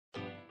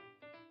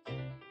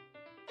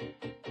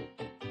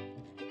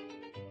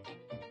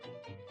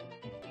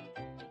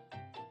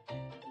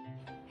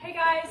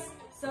Hey guys,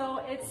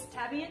 so it's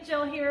Tabby and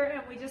Jill here,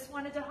 and we just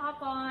wanted to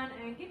hop on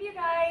and give you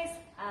guys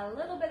a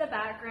little bit of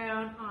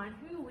background on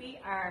who we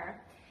are.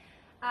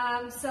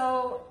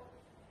 So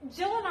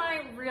Jill and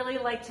I really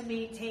like to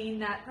maintain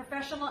that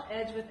professional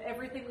edge with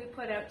everything we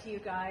put out to you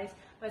guys,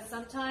 but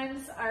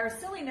sometimes our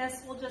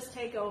silliness will just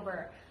take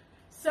over.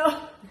 So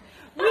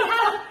we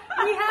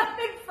have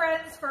been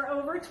friends for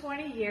over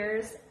 20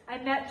 years. I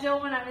met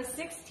Jill when I was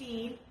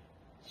 16.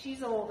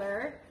 She's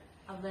older.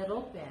 A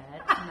little bit,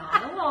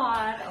 not a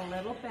lot, a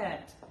little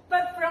bit.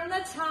 But from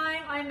the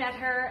time I met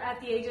her at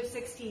the age of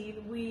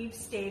 16, we've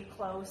stayed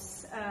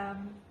close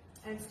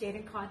and stayed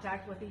in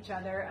contact with each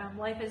other.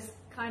 Life has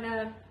kind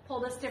of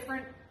pulled us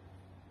different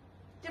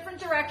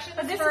directions.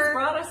 But this has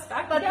brought us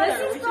back together. But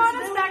this has brought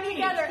us back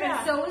together, yeah.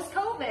 and so is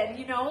COVID,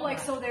 you know, like,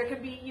 so there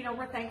could be, you know,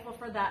 we're thankful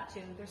for that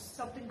too. There's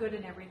something good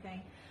in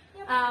everything.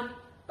 Yep.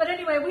 But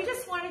anyway, we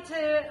just wanted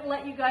to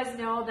let you guys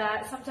know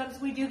that sometimes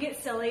we do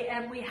get silly,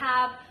 and we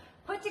have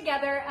put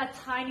together a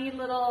tiny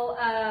little,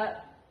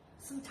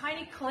 some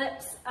tiny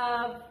clips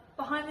of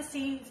behind the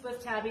scenes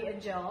with Tabby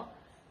and Jill.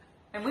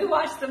 And we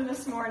watched them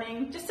this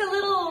morning. Just a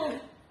little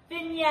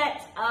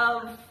vignette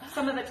of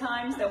some of the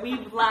times that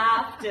we've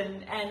laughed,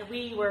 and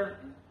we were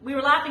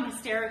laughing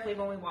hysterically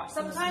when we watched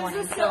them this morning.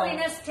 Sometimes the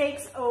silliness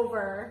takes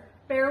over.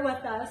 Bear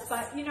with us,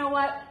 but you know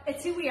what?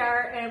 It's who we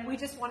are, and we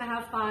just want to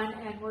have fun,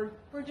 and we're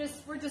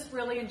just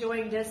really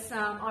enjoying this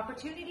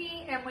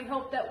opportunity, and we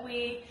hope that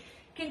we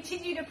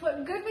continue to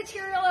put good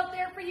material out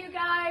there for you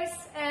guys,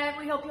 and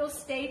we hope you'll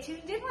stay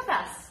tuned in with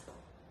us.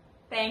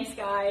 Thanks,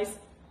 guys.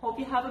 Hope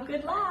you have a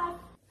good laugh.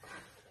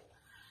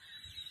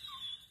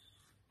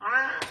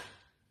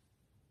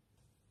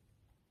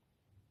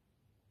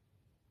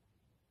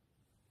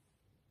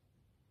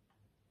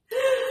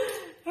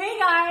 Hey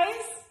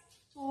guys,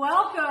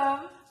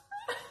 welcome.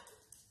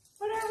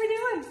 What are we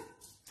doing?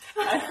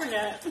 I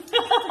forget.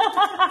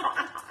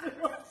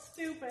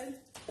 Stupid.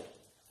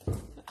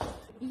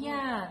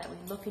 Yeah, that we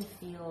look and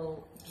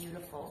feel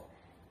beautiful.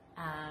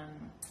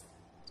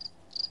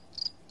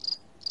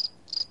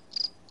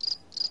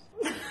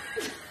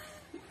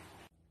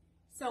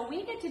 So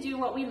we get to do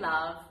what we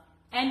love,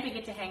 and we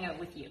get to hang out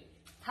with you.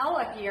 How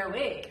lucky are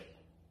we?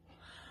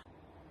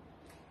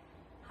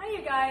 Hi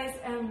you guys,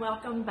 and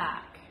welcome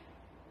back.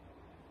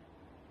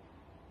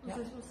 Was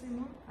I supposed to say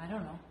more? I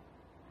don't know.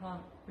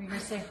 We're going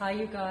to say hi,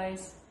 you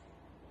guys.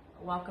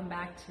 Welcome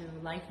back to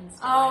Life in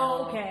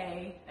Style. Oh,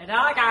 okay. And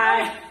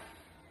okay.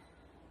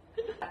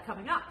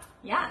 Coming up.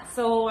 Yeah,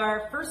 so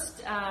our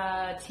first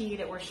tea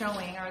that we're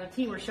showing, or the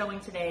tea we're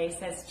showing today,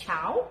 says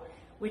ciao,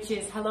 which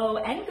is hello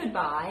and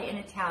goodbye in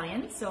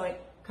Italian, so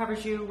it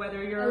covers you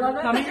whether you're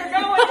coming or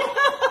going.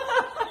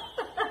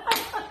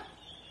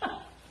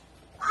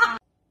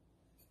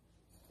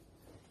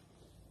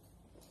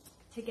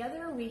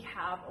 Together we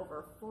have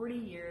over 40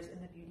 years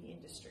in the beauty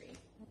industry.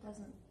 That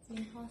doesn't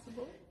seem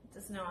possible. It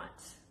does not.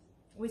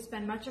 We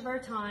spend much of our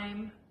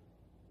time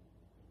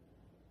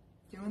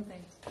doing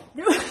things.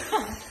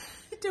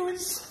 Doing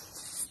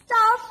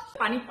stuff.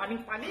 Funny.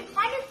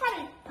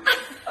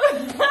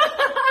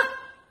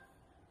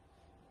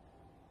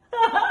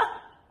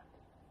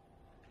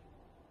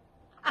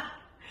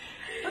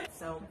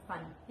 So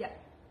fun. Yeah.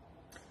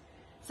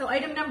 So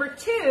item number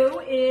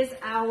 2 is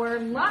our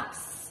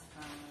Lux.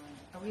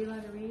 Are we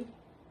allowed to read?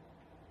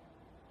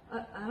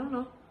 I don't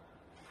know.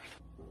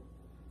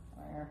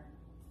 Where?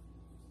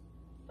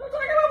 Don't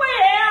talk about my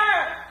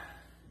hair!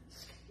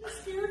 You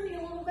scared me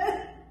a little bit.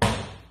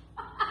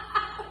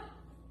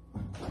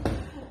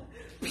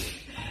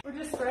 We're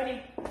just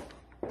ready.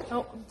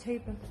 Oh, I'm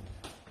taping.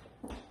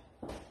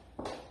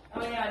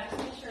 Oh yeah,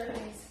 just make sure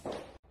everything's...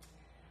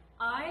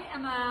 I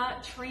am a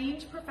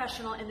trained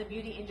professional in the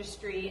beauty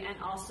industry and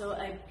also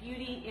a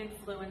beauty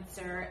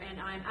influencer,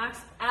 and I'm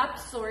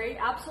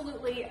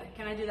absolutely,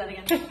 can I do that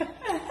again?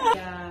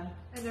 Yeah.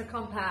 And they're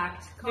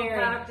compact. Very.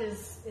 Compact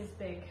is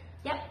big.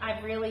 Yep,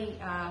 I've really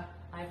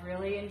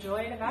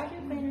enjoyed a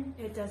vacuum cleaner.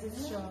 It does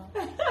its job.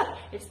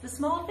 It's the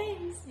small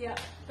things. Yeah,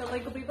 the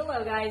link will be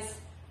below, guys.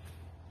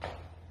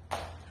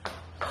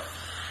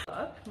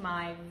 Book,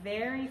 my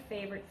very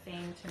favorite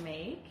thing to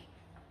make,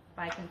 if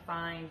I can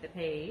find the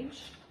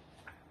page,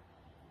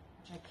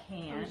 which I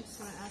can't. I just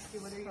want to ask you,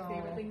 what are your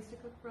favorite things to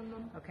cook from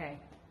them? Okay,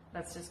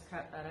 let's just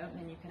cut that out, and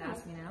then you can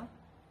ask me now,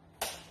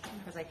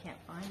 because I can't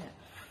find it.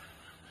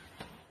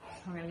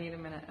 I'm going to need a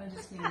minute. I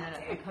just need a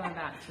minute. I'm coming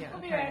back to you.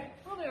 Okay.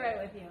 We'll be right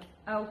with you.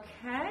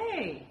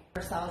 Okay.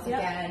 Ourselves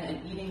again,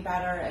 and eating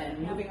better and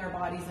moving our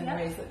bodies in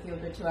ways that feel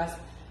good to us.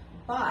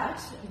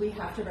 But we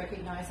have to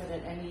recognize that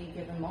at any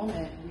given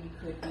moment we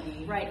could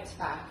be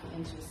back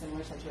into a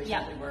similar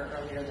situation we were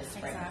earlier this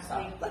spring.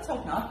 Exactly. So let's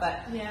hope not.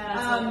 But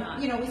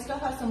you know, we still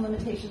have some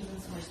limitations and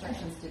some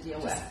restrictions to deal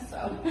with. So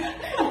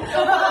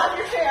hold on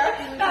your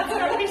chair. That's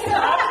where we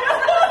stop.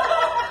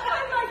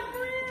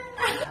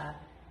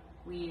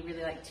 We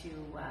really like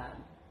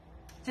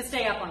to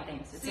stay up on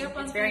things. It's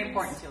very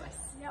important to us.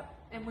 Yep.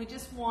 And we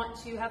just want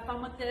to have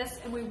fun with this,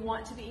 and we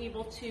want to be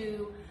able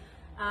to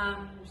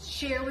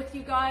share with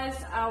you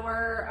guys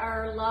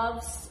our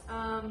loves.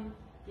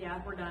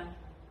 Yeah, we're done.